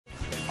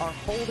are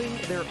holding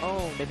their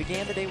own. They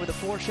began the day with a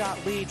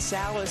 4-shot lead.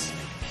 Salas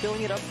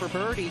filling it up for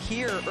birdie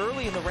here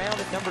early in the round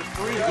at number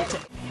 3 to get to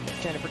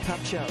Jennifer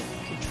Kupcho,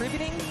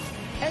 contributing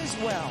as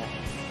well.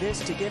 This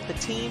to get the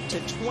team to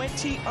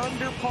 20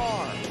 under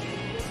par.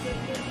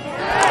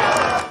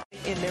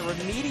 In their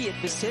immediate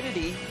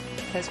vicinity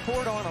has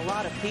poured on a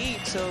lot of heat,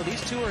 so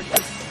these two are in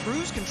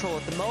cruise control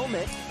at the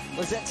moment.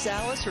 Lizette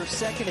Salas, her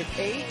second at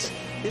 8.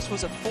 This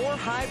was a 4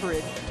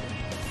 hybrid.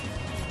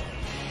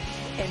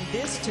 And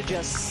this to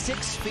just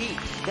 6 feet.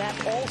 That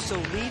also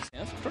leads.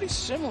 Yeah, it's a pretty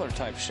similar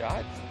type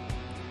shot.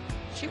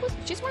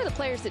 She's one of the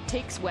players that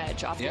takes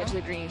wedge off the edge of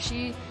the green.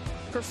 She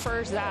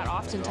prefers that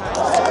oftentimes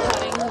to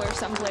putting, where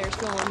some players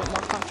feel a little bit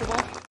more comfortable.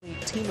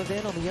 Team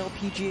event on the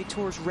LPGA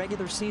Tour's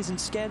regular season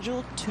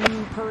schedule.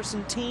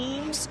 2-person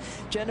teams.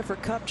 Jennifer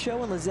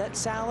Kupcho and Lizette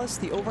Salas,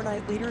 the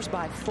overnight leaders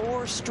by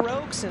 4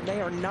 strokes, and they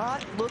are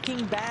not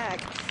looking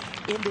back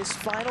in this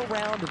final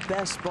round of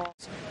best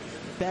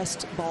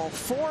ball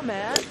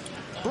format.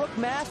 Brooke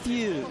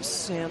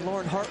Matthews and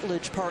Lauren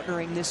Hartledge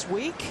partnering this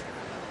week.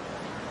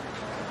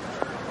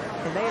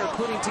 And they are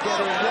putting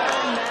together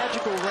one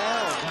magical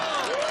round.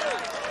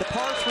 The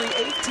par 3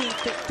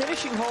 18th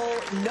finishing hole,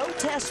 no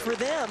test for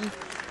them.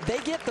 They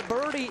get the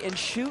birdie and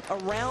shoot a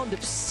round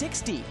of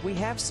 60. We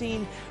have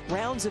seen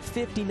rounds of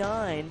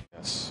 59.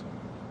 Yes.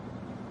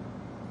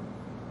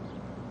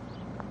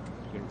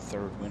 Get her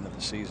 3rd win of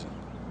the season.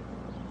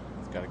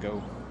 Got to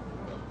go.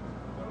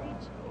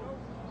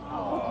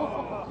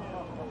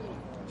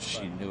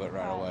 She knew it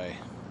right away.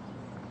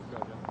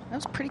 That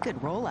was a pretty good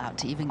rollout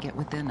to even get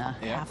within a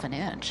half an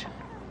inch.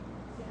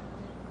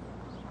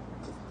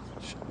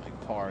 She'll make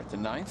par at the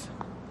 9th.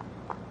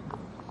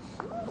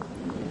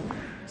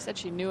 Said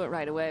she knew it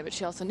right away, but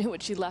she also knew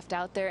what she left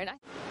out there. And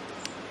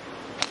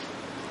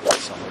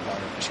Something about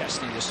her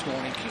Chesney this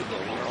morning. Cute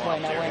little girl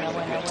out there having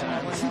a good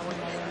time.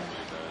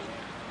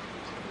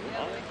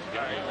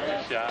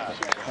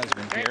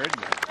 Husband Jared.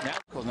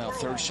 Now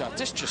 3rd shot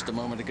just a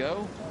moment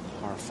ago.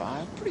 Par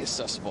 5. Pretty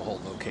accessible hole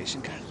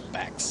location. Kind of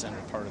back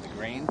center part of the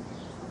green.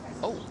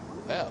 Oh,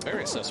 yeah,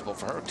 very accessible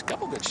for her. A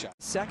couple good shots.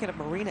 Second of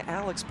Marina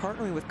Alex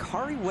partnering with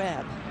Kari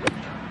Webb.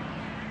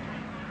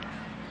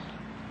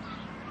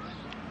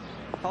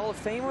 Hall of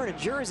Famer and a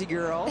Jersey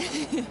girl.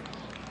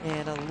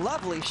 And a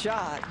lovely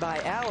shot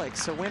by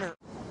Alex, a winner.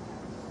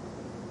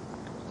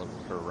 Look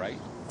at her right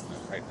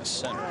in the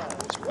center.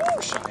 It's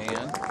for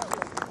Cheyenne.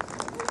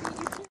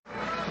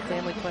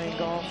 Family playing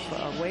golf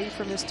away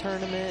from this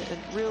tournament and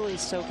really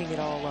soaking it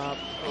all up.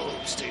 Oh,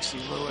 Stacy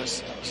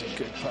Lewis. That was a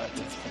good putt.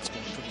 That's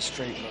been pretty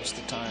straight most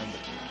of the time, but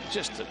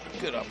just a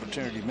good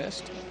opportunity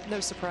missed.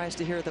 No surprise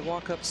to hear the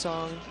walk-up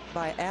song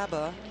by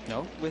ABBA.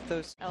 No. With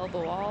those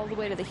elbow all the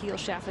way to the heel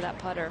shaft of that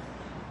putter,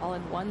 all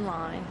in one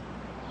line.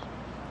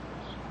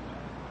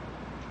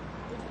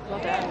 Well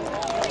done.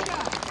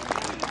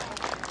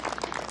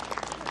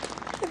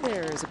 And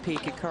there is a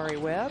peek at Kari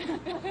Webb.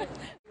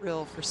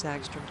 Thrill for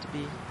Sagstrom to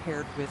be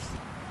paired with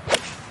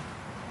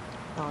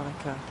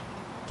Annika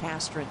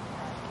Castron.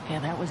 Yeah,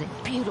 that was a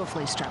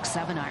beautifully struck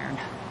 7-iron.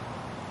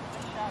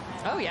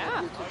 Oh,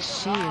 yeah.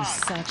 She is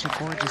such a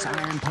gorgeous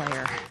iron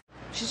player.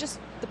 She's just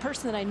the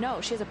person that I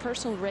know. She has a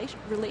personal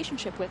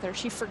relationship with her.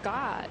 She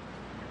forgot. I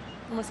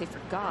don't want to say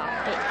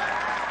forgot, but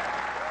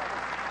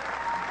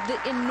the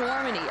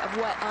enormity of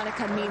what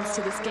Annika means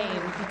to this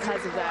game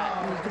because of that.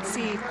 And you can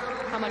see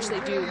how much they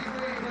do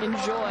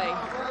enjoy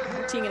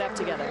teeing it up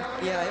together.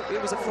 Yeah,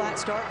 it was a flat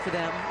start for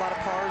them. A lot of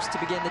pars to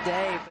begin the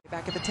day.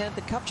 Back at the 10th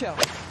at Kupcho.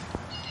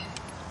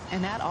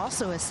 And that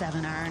also is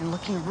 7-iron,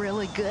 looking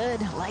really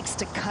good. Likes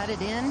to cut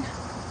it in.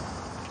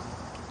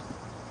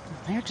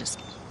 They're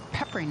just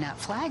peppering that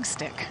flag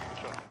stick.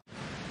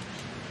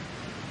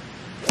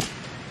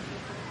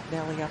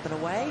 Nelly up and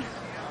away.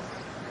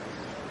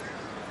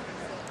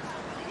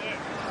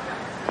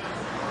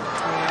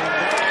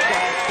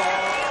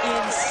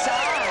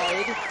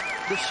 Inside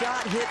the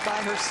shot hit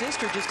by her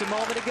sister just a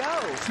moment ago.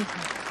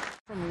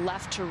 From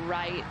left to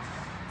right,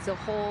 the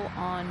hole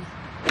on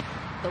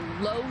the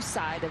low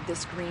side of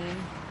this green.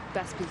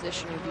 Best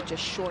position would be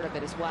just short of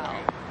it as well.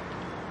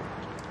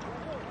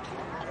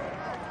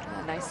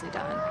 Nicely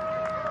done.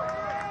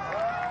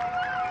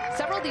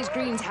 Several of these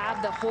greens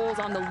have the holes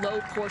on the low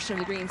portion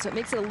of the green, so it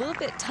makes it a little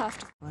bit tough.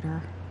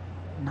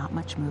 Not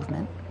much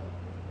movement.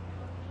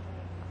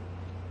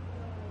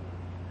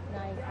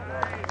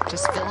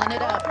 Just filling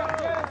it up.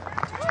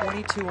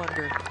 22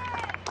 under.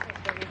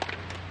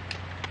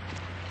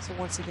 So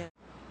once again.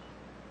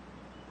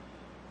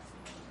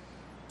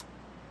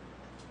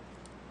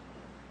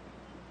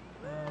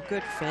 Oh,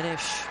 good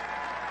finish.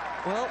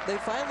 Well, they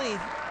finally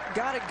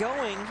got it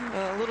going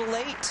a little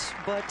late,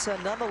 but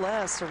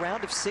nonetheless, a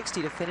round of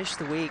 60 to finish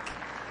the week.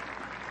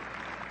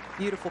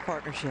 Beautiful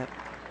partnership.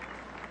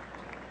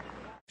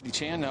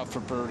 Chan now for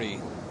birdie.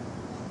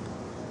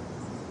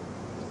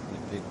 A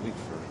big week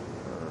for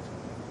her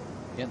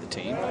and the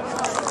team.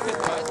 Good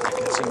putt. I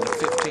can see the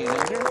 15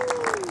 under.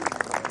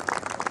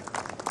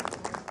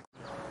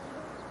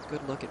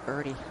 Good look at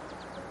birdie.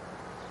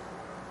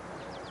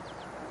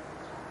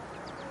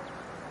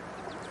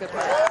 Good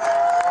putt.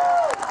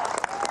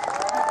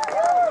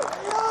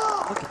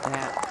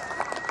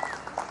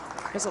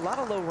 There's a lot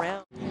of low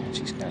round.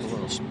 She's got a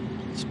little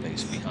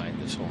space behind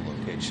this whole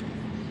location.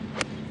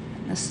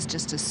 This is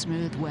just a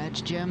smooth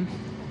wedge, Jim.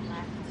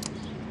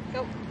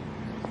 Go.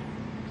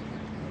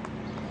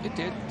 It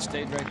did.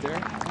 Stayed right there.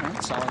 All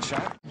right, solid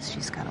shot.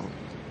 She's got a...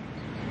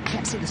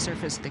 Can't see the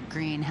surface of the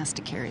green, has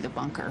to carry the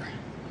bunker.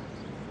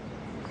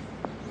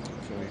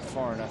 Going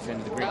far enough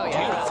into the green. Oh,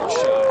 yeah. Beautiful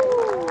shot.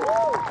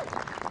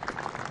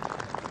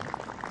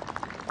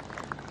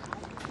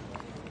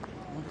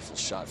 Wonderful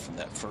shot from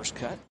that first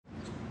cut.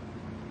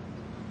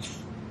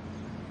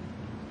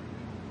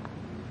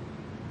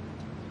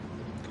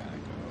 Gotta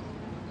go.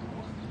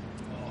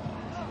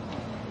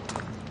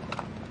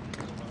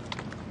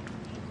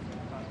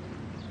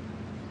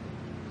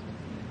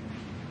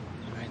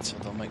 All right, so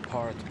they'll make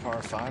par at the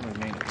par 5,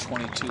 remain at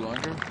 22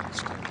 under.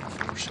 Let's go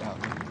for a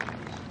shot lead.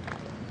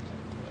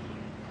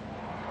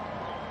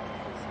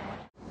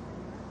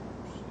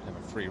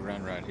 Free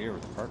run right here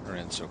with the partner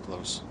in so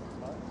close.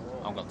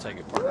 I'm going to take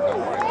it, partner. Don't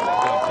worry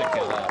about it. Go pick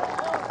it up.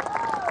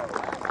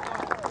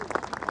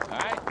 All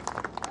right.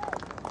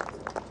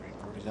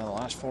 Already done the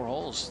last 4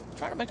 holes.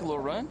 Try to make a little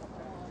run.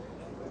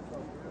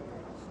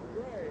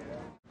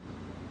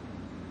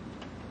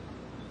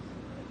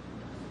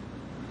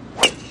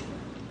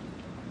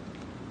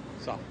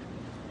 Soft.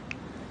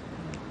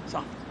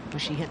 Soft. Well,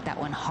 she hit that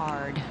one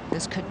hard.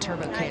 This could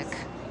turbo kick.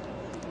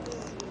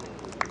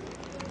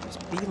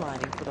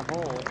 Beelining for the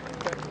hole.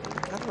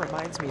 Kind of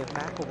reminds me of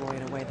McIlroy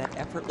in a way, that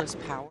effortless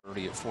power.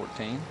 30 at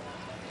 14.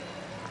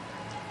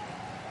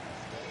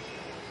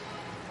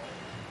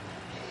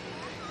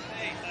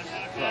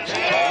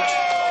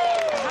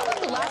 How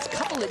about the last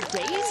couple of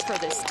days for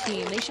this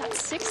team? They shot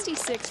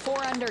 66,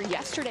 4 under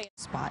yesterday.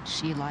 Spot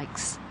she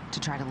likes to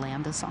try to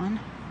land this on.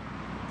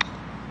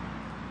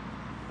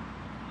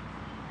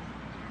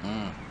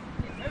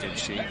 Did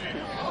she?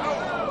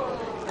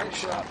 Great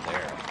shot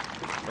there.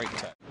 Great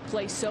touch.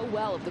 Play so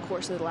well over the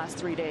course of the last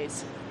 3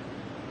 days.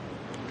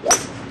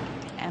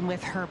 And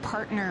with her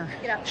partner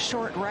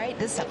short right,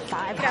 this is a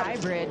 5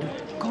 hybrid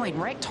going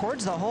right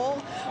towards the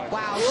hole.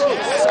 Wow, she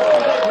is so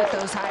good with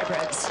those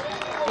hybrids.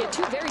 They have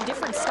 2 very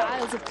different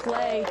styles of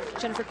play.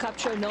 Jennifer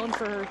Kupcho, known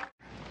for her.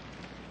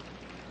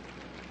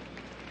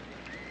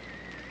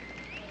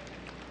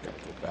 Go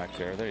back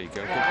there. There you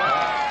go.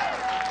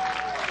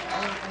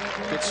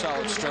 Good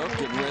solid stroke,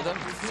 good rhythm.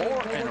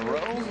 4 in a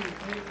row.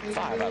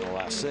 5 out of the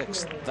last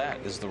 6. That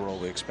is the roll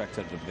we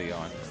expected to be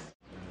on.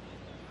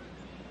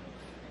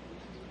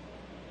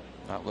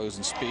 Not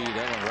losing speed.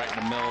 That one right in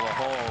the middle of the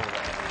hole.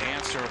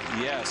 Answer,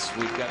 yes,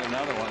 we've got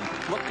another one.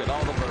 Look at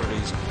all the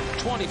birdies.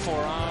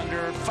 24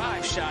 under,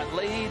 5-shot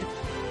lead.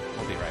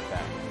 We'll be right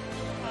back.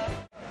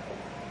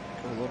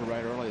 Go a little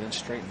right early, then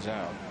straightens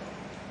out.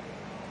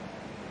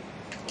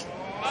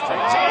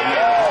 Straightens out in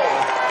the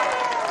hole.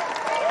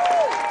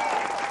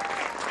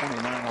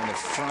 29 on the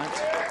front.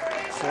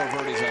 4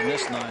 birdies on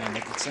this 9.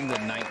 It gets into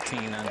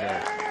 19 under.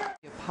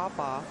 A pop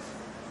off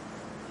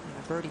and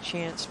a birdie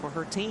chance for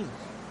her team.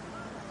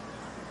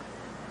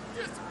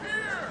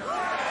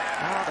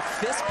 Ah, the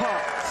fist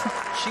pump.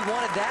 She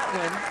wanted that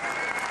one.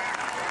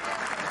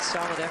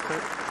 Solid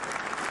effort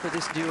for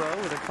this duo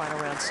with a final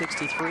round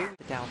 63.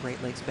 The Dow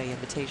Great Lakes Bay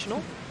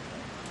Invitational.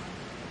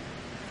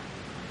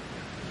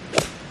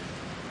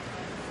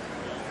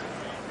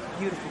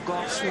 Beautiful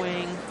golf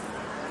swing.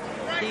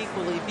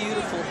 Equally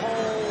beautiful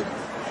hole.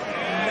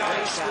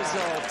 Nice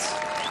result.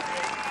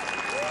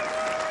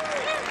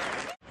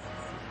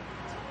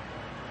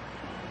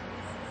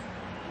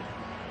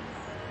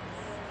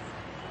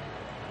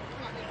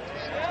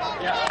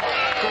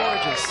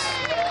 Gorgeous.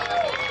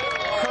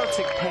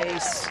 Perfect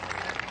pace.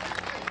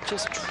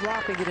 Just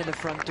dropping it in the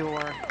front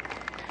door.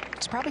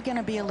 It's probably going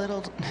to be a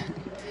little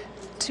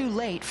too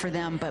late for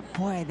them, but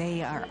boy,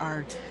 they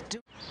are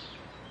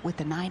with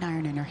the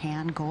 9-iron in her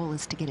hand. Goal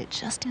is to get it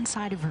just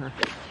inside of her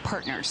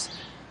partners.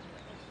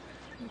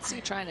 Let's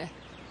see, trying to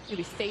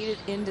maybe fade it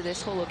into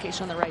this whole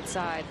location on the right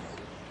side.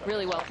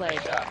 Really well played.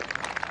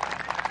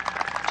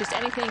 Just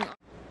anything.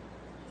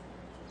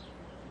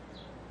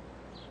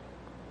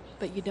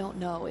 But you don't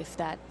know if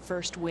that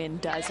first win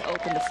does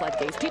open the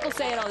floodgates. People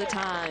say it all the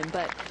time,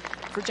 but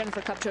for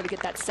Jennifer Kupcho to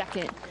get that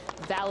second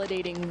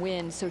validating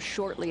win so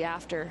shortly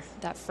after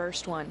that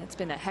first one, it's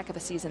been a heck of a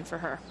season for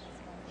her.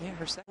 Yeah,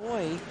 her second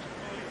boy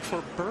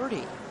for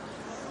birdie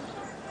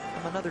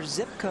from another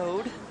zip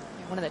code.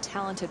 One of the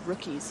talented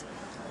rookies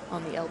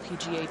on the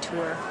LPGA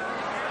Tour.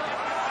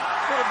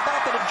 What a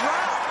bump and a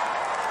drop.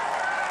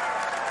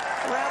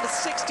 Around the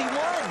 61.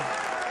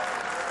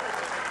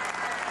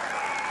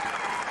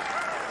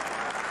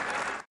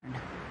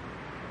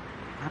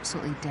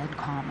 Absolutely dead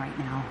calm right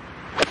now.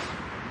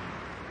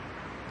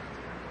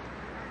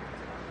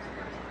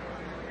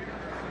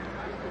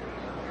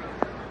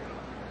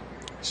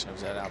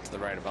 Shoves that out to the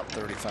right about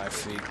 35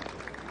 feet.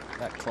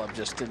 That club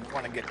just didn't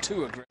want to get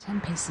too aggressive.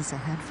 10 paces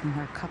ahead from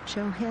her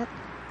Kupcho hit.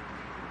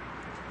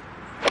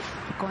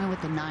 Going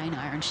with the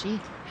 9-iron. She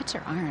hits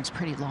her irons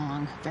pretty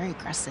long, very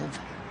aggressive.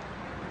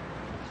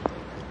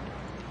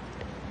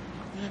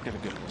 Got a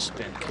good little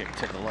spin kick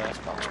to the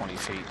left, about 20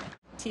 feet.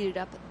 teed it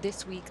up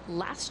this week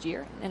last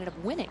year and ended up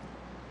winning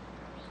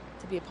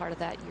to be a part of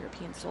that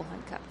European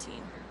Solheim Cup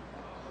team.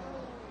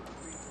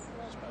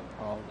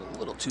 Oh, a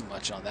little too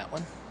much on that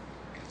one.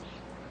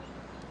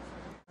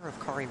 Of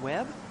Kari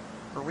Webb,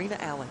 Marina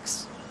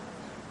Alex.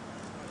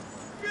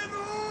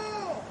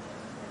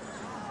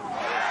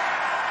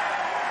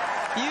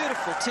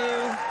 Beautiful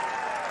two.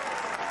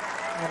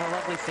 And a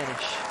lovely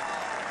finish.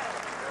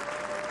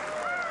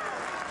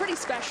 Pretty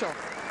special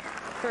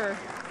for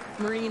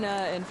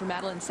Marina and for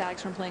Madeline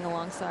Sagstrom playing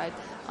alongside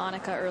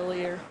Annika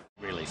earlier.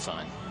 Really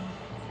fun.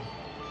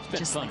 It's been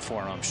just fun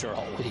for them, I'm sure,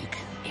 all week.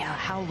 Yeah,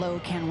 how low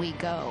can we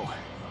go?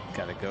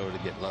 Got to go to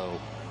get low.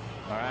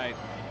 All right.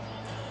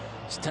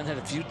 She's done that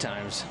a few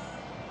times.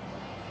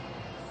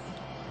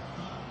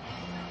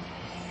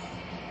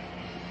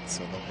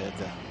 So they'll head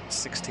to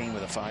 16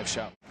 with a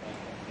 5-shot.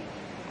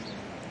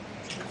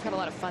 We've had a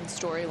lot of fun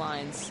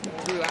storylines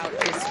throughout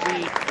this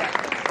week.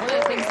 But one of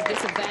the things that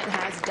this event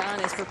has done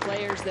is for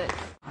players that...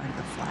 Part of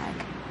the flag,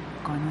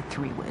 going with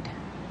 3-wood.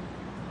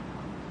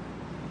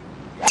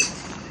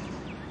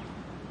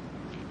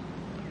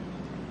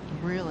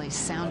 Really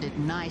sounded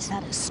nice.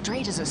 That is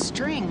straight as a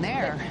string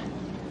there.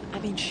 I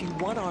mean, she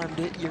one-armed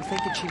it. You're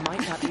thinking she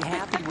might not be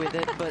happy with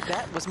it, but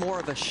that was more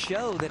of a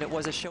show than it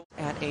was a show.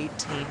 At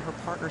 18, her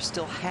partner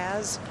still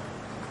has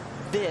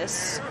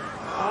this.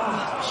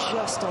 Oh,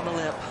 just on the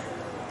lip.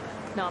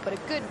 No, but a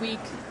good week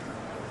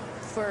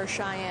for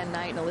Cheyenne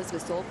Knight and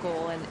Elizabeth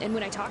Zolko. And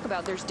when I talk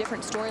about there's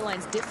different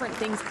storylines, different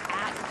things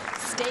at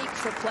stake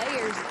for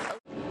players.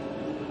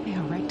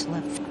 Yeah, right to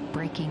left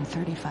breaking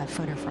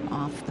 35-footer from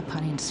off the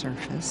putting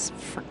surface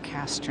for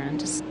Castron.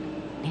 Just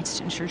needs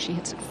to ensure she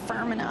hits it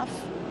firm enough.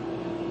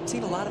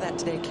 Seen a lot of that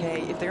today,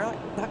 Kay. If they're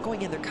not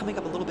going in, they're coming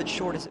up a little bit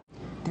short.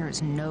 There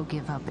is no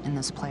give up in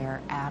this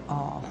player at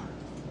all.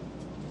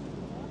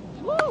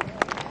 Woo!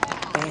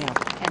 Bam.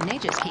 And they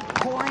just keep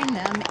pouring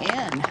them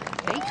in.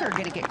 Baker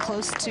going to get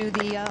close to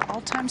the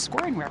all-time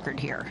scoring record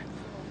here.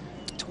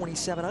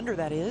 27 under,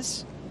 that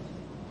is.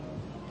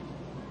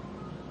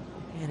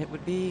 And it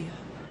would be...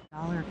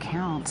 Dollar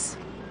counts.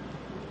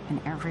 And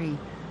every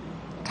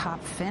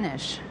top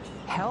finish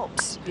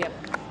helps. Yep.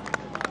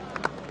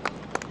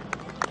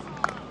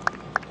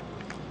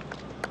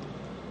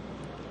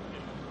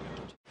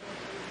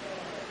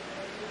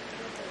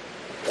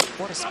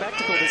 What a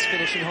spectacle this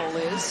finishing hole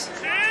is.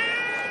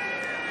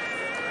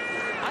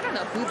 I don't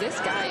know who this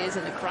guy is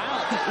in the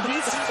crowd.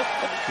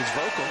 He's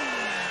vocal.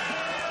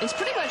 He's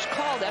pretty much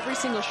called every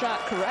single shot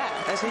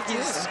correct. I think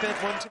he's spent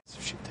one...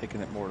 She's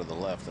taking it more to the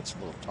left. That's a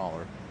little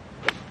taller.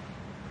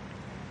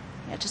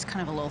 Yeah, just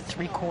kind of a little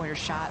three-quarter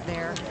shot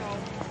there.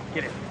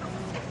 Get it.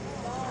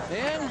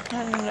 And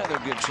another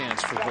good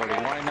chance for birdie.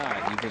 Why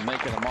not? You've been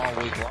making them all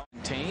week long.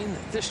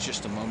 This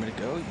just a moment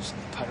ago. You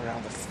put her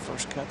out the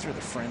first cut through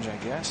the fringe, I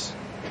guess.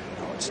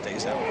 Oh, it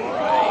stays out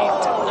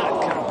right. Did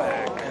not come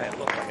back. And it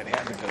looked like it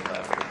had to go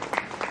left.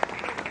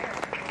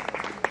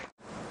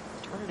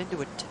 Turn it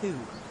into a 2.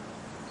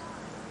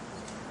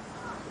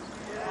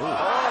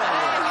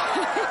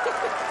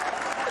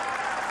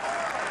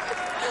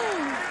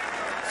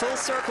 Full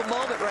circle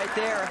moment right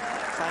there.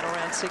 Final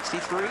round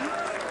 63.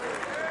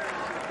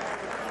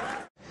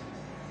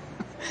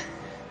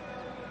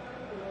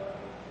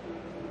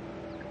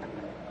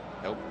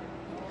 Nope.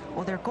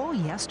 Well, their goal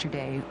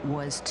yesterday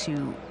was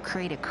to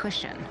create a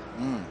cushion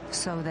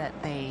so that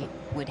they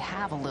would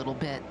have a little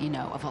bit, you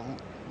know, of a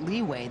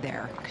leeway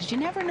there. Because you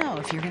never know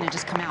if you're going to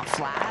just come out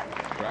flat.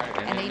 Right.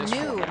 And they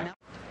knew.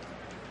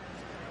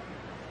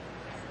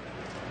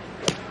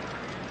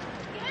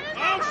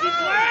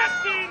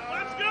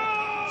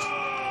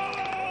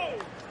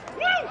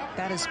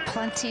 That is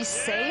plenty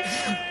safe.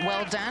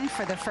 Well done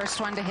for the first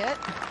one to hit.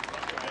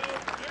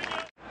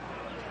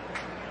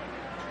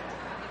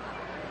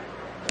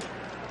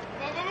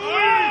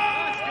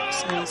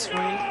 Smooth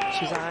swing.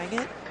 She's eyeing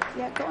it.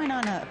 Yeah, going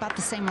on about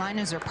the same line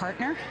as her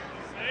partner.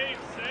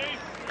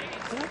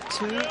 That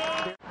 2.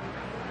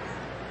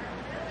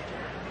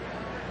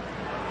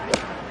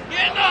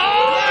 Get in the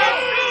hole!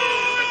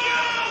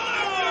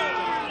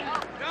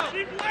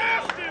 She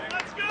blasted!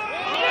 Let's go!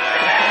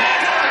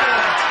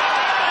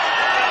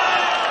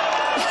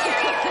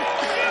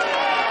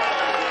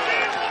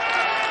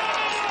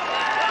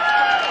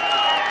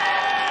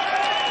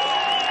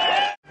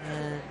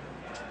 And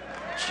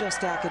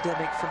just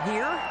academic from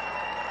here.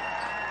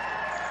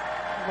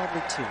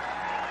 Lovely 2.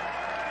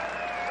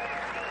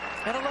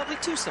 And a lovely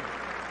twosome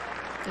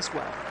as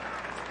well.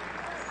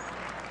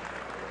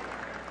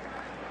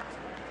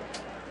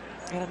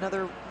 And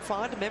another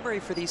fond memory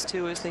for these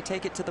two as they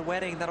take it to the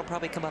wedding. That'll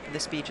probably come up in the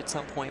speech at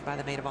some point by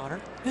the maid of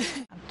honor.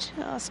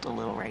 Just a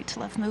little right to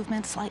left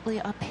movement, slightly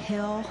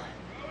uphill.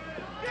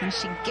 Can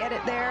she get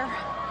it there?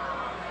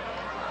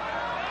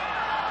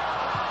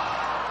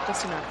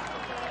 Just enough.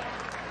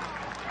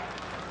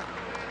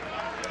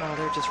 Oh,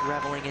 they're just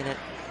reveling in it.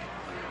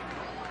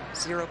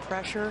 Zero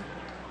pressure.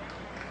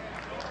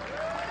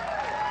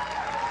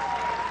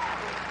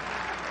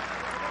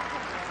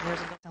 There's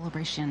a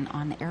Celebration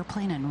on the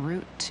airplane en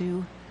route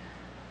to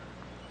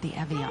the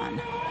Evian.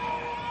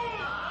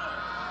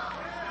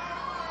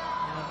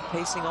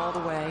 pacing all the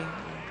way.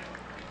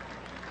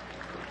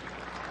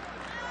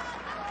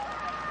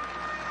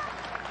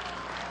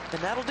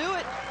 And that'll do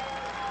it.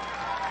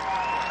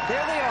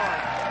 There they are.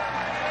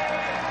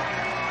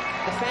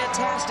 The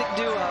fantastic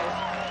duo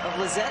of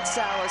Lizette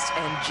Salas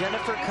and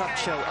Jennifer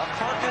Kupcho, a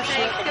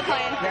partnership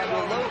that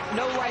will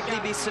no likely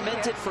be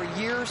cemented for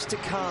years to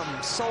come.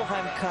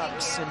 Solheim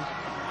Cups and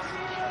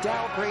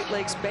Dow Great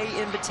Lakes Bay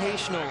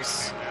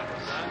Invitationals.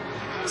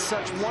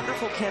 Such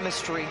wonderful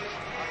chemistry.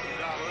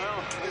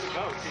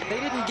 They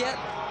didn't get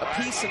a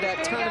piece of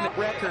that tournament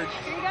record,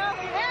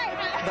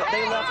 but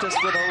they left us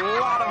with a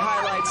lot of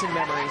highlights and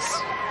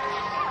memories.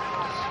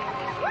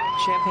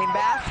 Champagne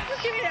bath.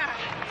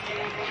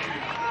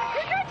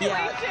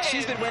 Yeah,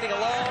 she's been waiting a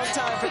long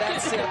time for that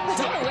sip.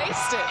 Don't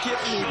waste it. Give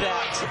me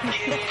that.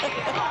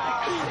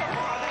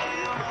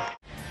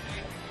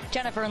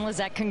 Jennifer and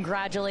Lizette,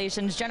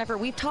 congratulations. Jennifer,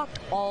 we've talked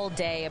all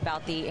day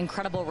about the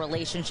incredible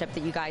relationship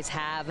that you guys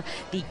have,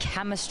 the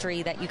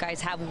chemistry that you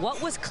guys have.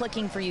 What was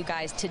clicking for you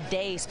guys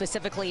today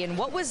specifically, and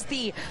what was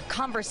the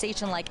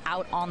conversation like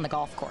out on the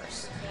golf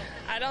course?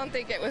 I don't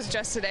think it was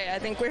just today. I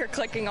think we were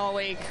clicking all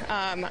week.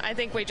 I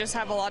think we just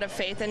have a lot of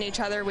faith in each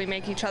other. We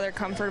make each other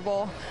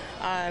comfortable.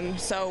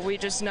 So we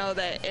just know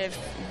that if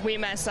we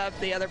mess up,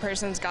 the other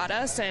person's got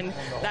us, and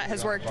that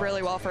has worked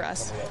really well for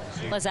us.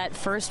 Lizette,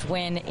 first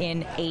win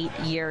in 8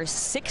 years,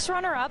 6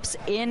 runner-ups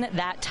in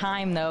that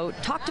time, though.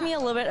 Talk to me a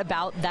little bit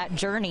about that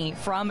journey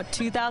from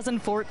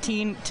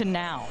 2014 to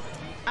now.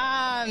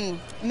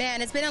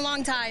 Man, it's been a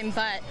long time,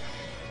 but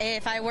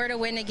if I were to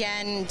win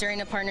again during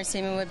a partners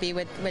team, it would be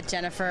with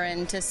Jennifer,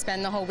 and to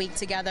spend the whole week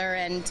together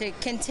and to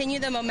continue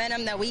the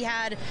momentum that we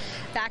had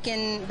back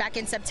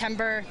in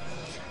September.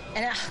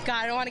 And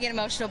God, I don't want to get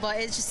emotional, but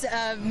it's just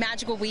a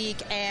magical week,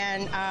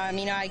 and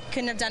you know, I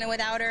couldn't have done it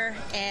without her.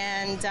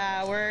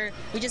 And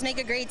we just make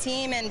a great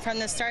team. And from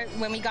the start,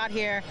 when we got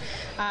here,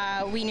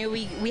 we knew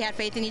we had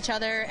faith in each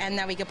other and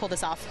that we could pull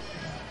this off.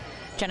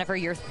 Jennifer,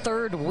 your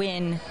third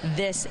win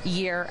this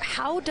year.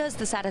 How does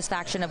the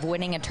satisfaction of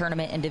winning a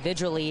tournament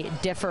individually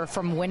differ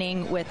from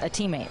winning with a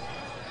teammate?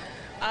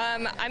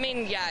 I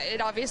mean, yeah, it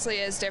obviously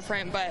is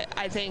different, but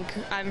I think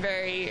I'm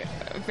very,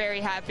 very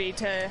happy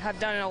to have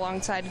done it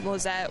alongside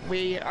Lizette.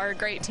 We are a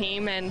great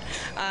team, and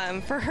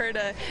for her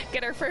to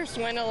get her first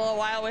win in a little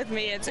while with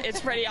me,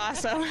 it's pretty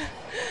awesome.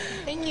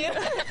 Thank you.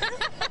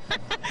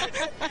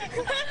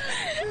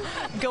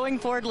 Going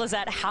forward,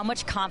 Lizette, how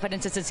much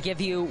confidence does this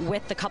give you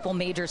with the couple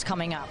majors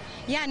coming up?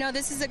 Yeah, no,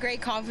 this is a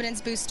great confidence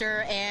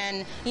booster,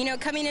 and you know,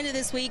 coming into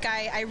this week,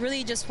 I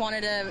really just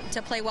wanted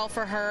to play well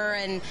for her,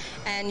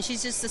 and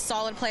she's just a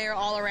solid player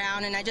all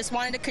around, and I just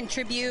wanted to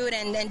contribute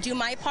and do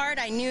my part.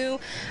 I knew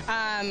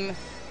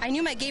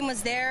my game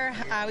was there.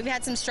 We've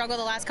had some struggle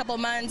the last couple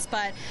of months,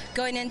 but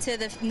going into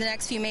the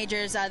next few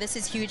majors, this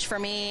is huge for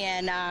me,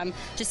 and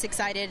just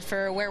excited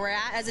for where we're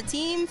at as a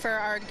team, for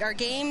our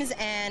games,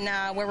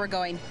 and where we're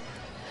going.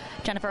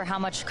 Jennifer, how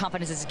much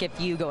confidence does it give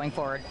you going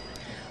forward?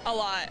 A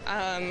lot.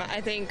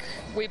 I think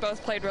we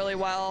both played really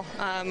well.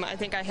 I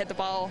think I hit the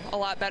ball a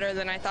lot better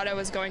than I thought I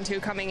was going to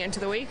coming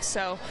into the week.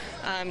 So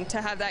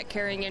to have that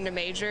carrying into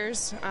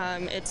majors,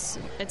 it's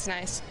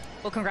nice.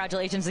 Well,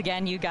 congratulations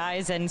again, you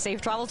guys, and safe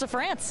travels to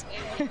France.